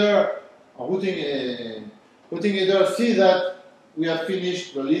 Extension header, routing header, see that we have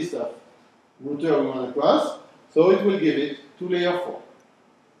finished the list of router we want to cross, so it will give it to layer 4.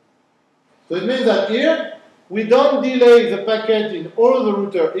 So it means that here we don't delay the packet in all the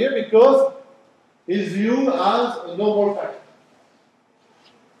router here because it's viewed as a normal packet.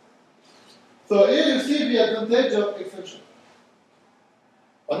 So here you see the advantage of extension.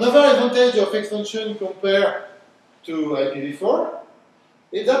 Another advantage of extension compared to IPv4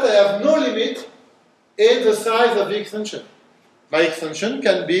 is that I have no limit in the size of the extension. My extension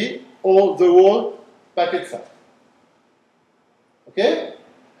can be the whole packet size. Okay?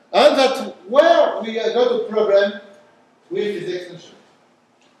 And that's where we got a problem with this extension.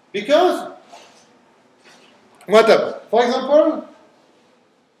 Because, what happens? For example,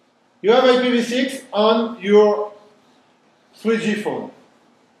 you have IPv6 on your 3G phone.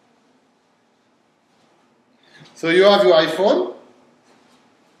 So you have your iPhone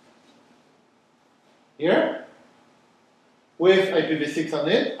here with IPv6 on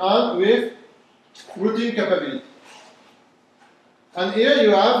it and with routing capability. And here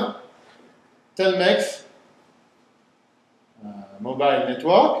you have Telmex mobile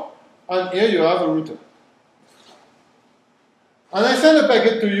network, and here you have a router. And I send a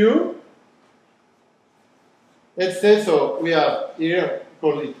packet to you. Let's say, so we have here,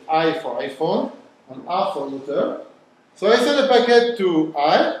 call it I for iPhone, and R for router. So I send a packet to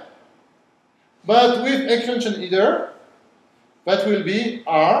I, but with extension header, that will be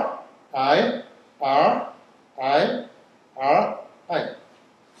R, I, R, I, R, I.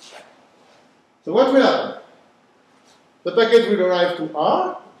 So what will happen? The packet will arrive to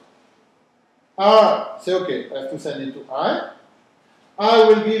R. R, say, okay, I have to send it to I. I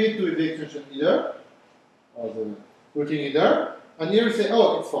will give it to the extension header, or the routing header, and here we say,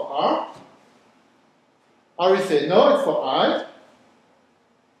 oh, it's for R. R will say, no, it's for I.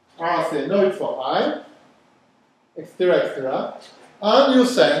 R will say, no, it's for I, etc., etc. And you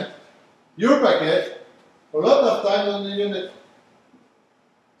send your packet a lot of times on the unit.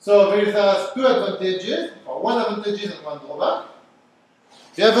 So there are two advantages, or one advantage and one drawback.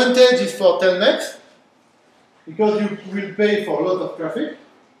 The advantage is for Telmex, because you will pay for a lot of traffic,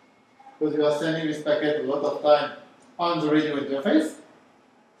 because you are sending this packet a lot of time on the radio interface.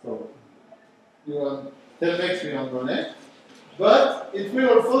 So you want telmex will run it, but it will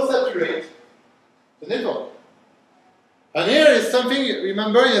also saturate the network. And here is something,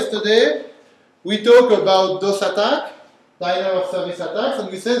 remember yesterday, we talked about DOS attack, denial of service attacks,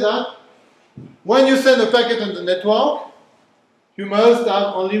 and we said that when you send a packet on the network, you must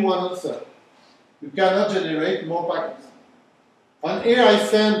have only one answer. You cannot generate more packets. And here I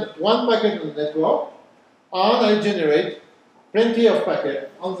send one packet on the network, and I generate plenty of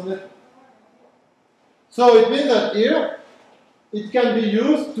packets on the network. So it means that here, it can be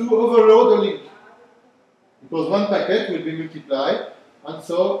used to overload a link. Because one packet will be multiplied, and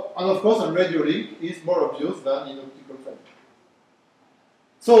of course, on radio link is more obvious than in optical fiber.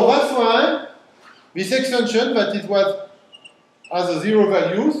 So that's why this extension that is what has a zero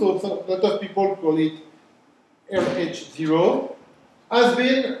value, so a lot of people call it RH0, has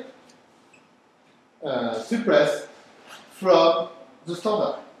been suppressed from the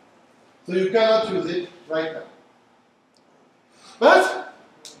standard. So you cannot use it right now. But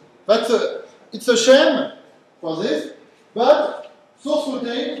it's a shame for this, but source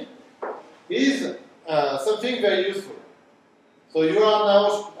routing is something very useful. So you are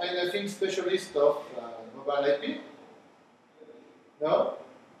now, I think, specialist of mobile IP. No?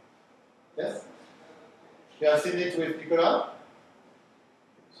 Yes? You have seen it with Nicolas?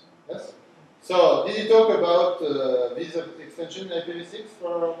 Yes? So, did you talk about this extension IPv6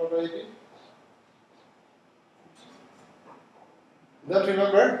 for mobile IP? Don't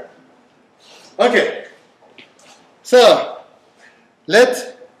remember? Okay. So,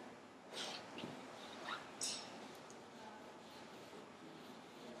 let's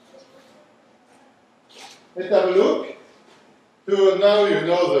have a look. So now you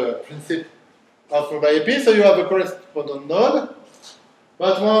know the principle of mobile IP. So you have a correspondent node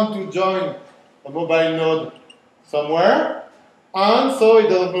that wants to join a mobile node somewhere, and so it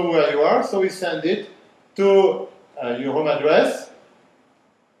doesn't know where you are, so we send it to your home address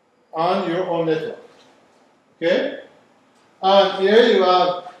on your home network. Okay? And here you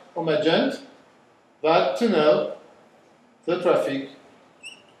have home agent that tunnel the traffic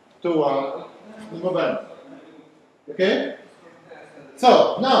toward the mobile node. Okay?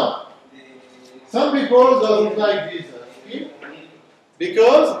 So, now, some people don't like this scheme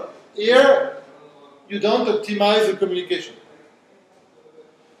because here you don't optimize the communication.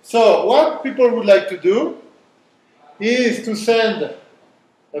 So, what people would like to do is to send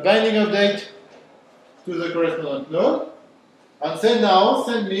a binding update to the correspondent node and say now,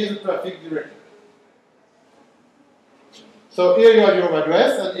 send me the traffic directly. So here you have your home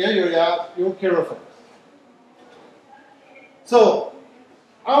address and here you have your care of address. So,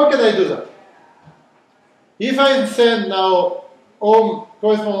 how can I do that? If I send now home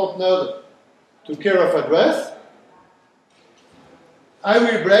correspondent node to care of address, I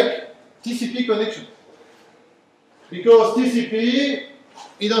will break TCP connection. Because TCP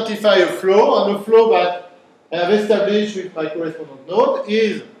identifies a flow, and the flow that I have established with my correspondent node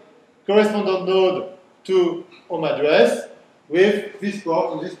is correspondent node to home address with this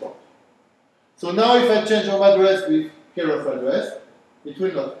port and this port. So now if I change home address with care of address, it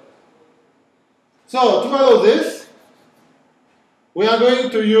will not. So to follow this, we are going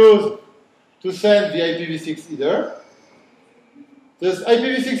to use to send the IPv6 header. This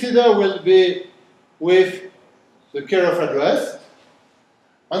IPv6 header will be with the care of address,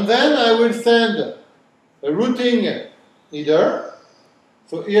 and then I will send a routing header.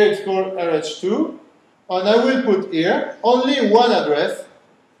 So here it's called RH2, and I will put here only one address,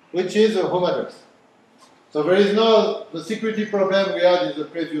 which is a home address. So there is no the security problem we had in the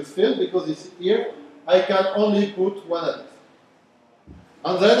previous field, because it's here I can only put one address.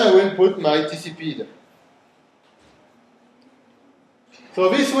 And then I will put my TCP header. So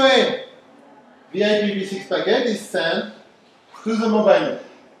this way, the IPv6 packet is sent to the mobile node.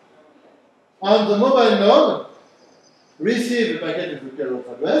 And the mobile node receives the packet with the care of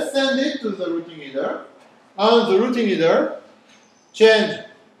address, send it to the routing header, and the routing header change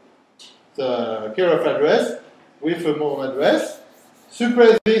the care of address with a home address,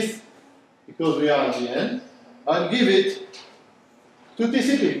 suppress this because we are at the end, and give it to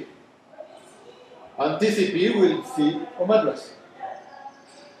TCP. And TCP will see home address.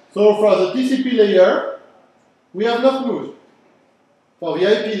 So for the TCP layer, we have not moved. For the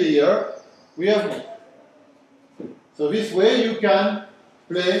IP layer, we have moved. So this way you can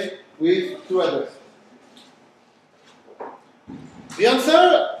play with two addresses.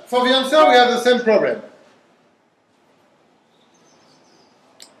 For the answer, we have the same problem.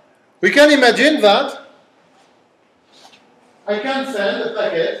 We can imagine that I can send a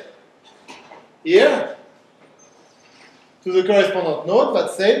packet here to the correspondent node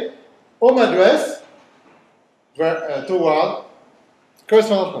that say home address toward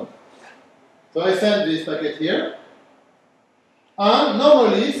correspondent node. So I send this packet here. And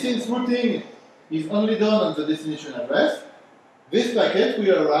normally, since routing is only done on the destination address, this packet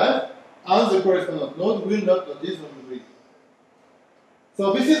will arrive and the correspondent node will not notice on the read.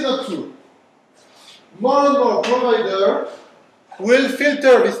 So this is not true. More and more providers will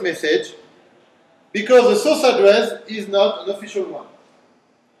filter this message because the source address is not an official one.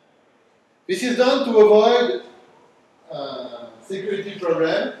 This is done to avoid security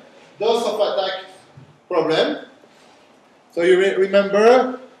problem, DOS of attack problem. So you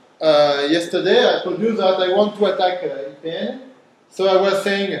remember yesterday I told you that I want to attack IPN. So I was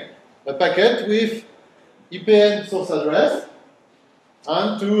saying a packet with IPN source address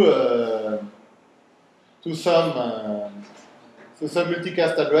and to some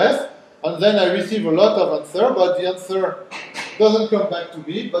multicast address, and then I receive a lot of answer, but the answer doesn't come back to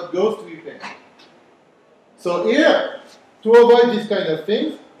me, but goes to IPN. So here, to avoid this kind of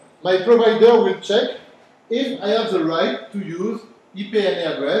things, my provider will check if I have the right to use IPN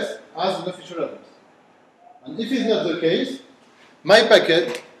address as an official address. And if it's not the case, my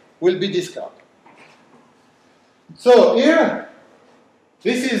packet will be discarded. So here,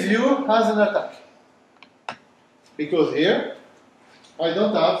 this is viewed as an attack. Because here, I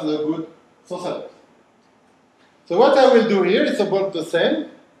don't have the good source address. So what I will do here is about the same,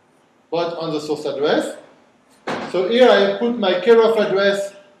 but on the source address. So here I put my care-of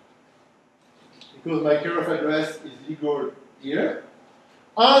address, because my care-of address is legal here.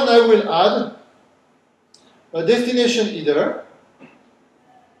 And I will add a destination header.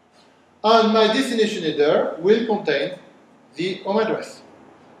 And my destination header will contain the home address.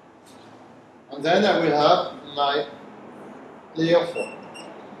 And then I will have my layer 4.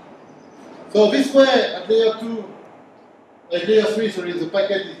 So this way, at layer 2, at layer 3, sorry, the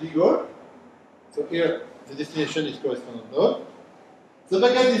packet is legal. So here, the destination is correspondent node. The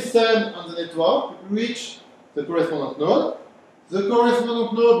packet is sent on the network, reach the correspondent node. The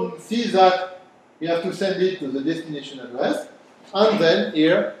correspondent node sees that we have to send it to the destination address. And then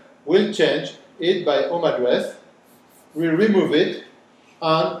here, we'll change it by home address. We'll remove it,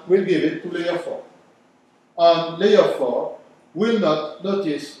 and we'll give it to layer 4. And layer 4 will not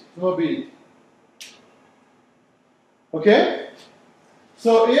notice mobility. Okay?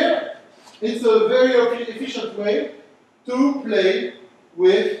 So here, it's a very efficient way to play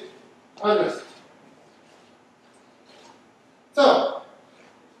with addresses. So,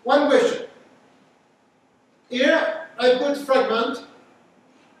 one question. Here, I put fragment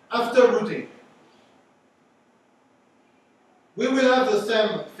after routing. We will have the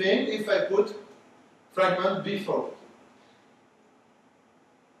same thing if I put fragment before.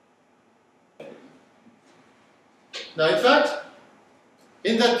 Now, in fact,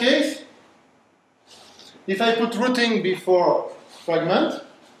 in that case, if I put routing before fragment,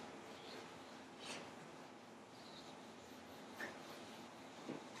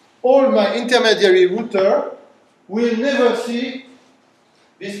 all my intermediary router will never see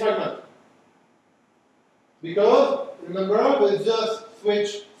this fragment. Because, remember, we just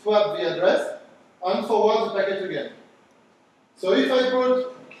swap the address and forward the packet again. So if I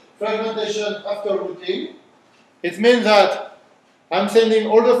put fragmentation after routing, it means that I'm sending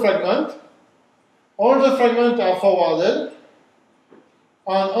all the fragments are forwarded,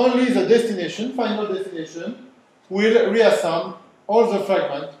 and only the destination, final destination, will reassemble all the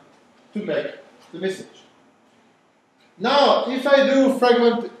fragments to make the message. Now, if I do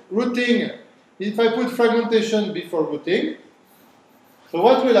fragment routing, if I put fragmentation before routing, so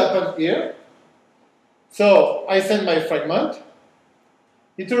what will happen here? So I send my fragment,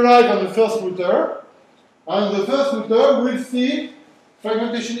 it arrives on the first router, and the first router will see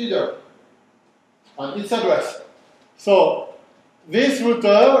fragmentation header and its address. So this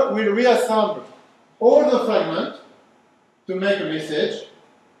router will reassemble all the fragments to make a message,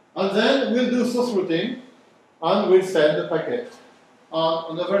 and then we'll do source routing and we'll send the packet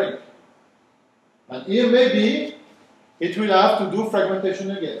on another link. And here maybe it will have to do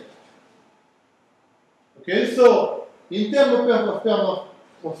fragmentation again. Okay, so in terms of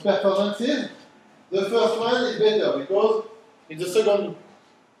performances, the first one is better because in the second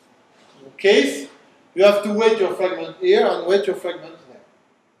case, you have to wait your fragment here and wait your fragment there.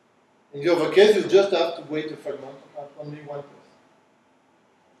 In the other case, you just have to wait a fragment at only one place.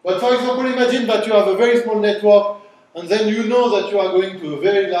 But for example, imagine that you have a very small network and then you know that you are going to a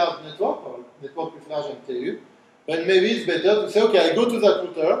very large network, or network with large MTU, then maybe it's better to say, okay, I go to that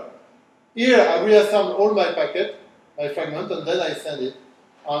router, here I reassemble all my packet, my fragment, and then I send it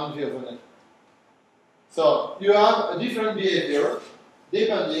on the other network. So you have a different behavior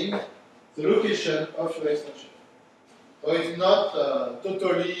depending the location of your extension. So it's not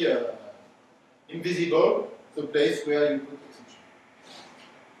totally invisible, the place where you put extension.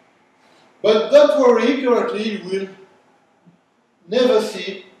 But don't worry, currently you will never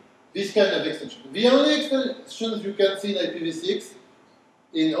see this kind of extension. The only extensions you can see in IPv6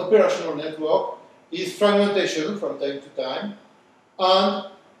 in operational network is fragmentation from time to time and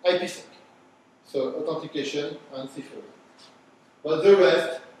IPsec, so authentication and ciphering. But the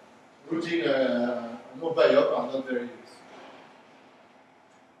rest, routing no buy-up, are not very used.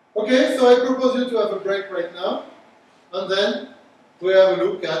 Okay, so I propose you to have a break right now, and then we have a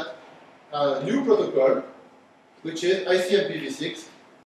look at a new protocol, which is ICMPv6,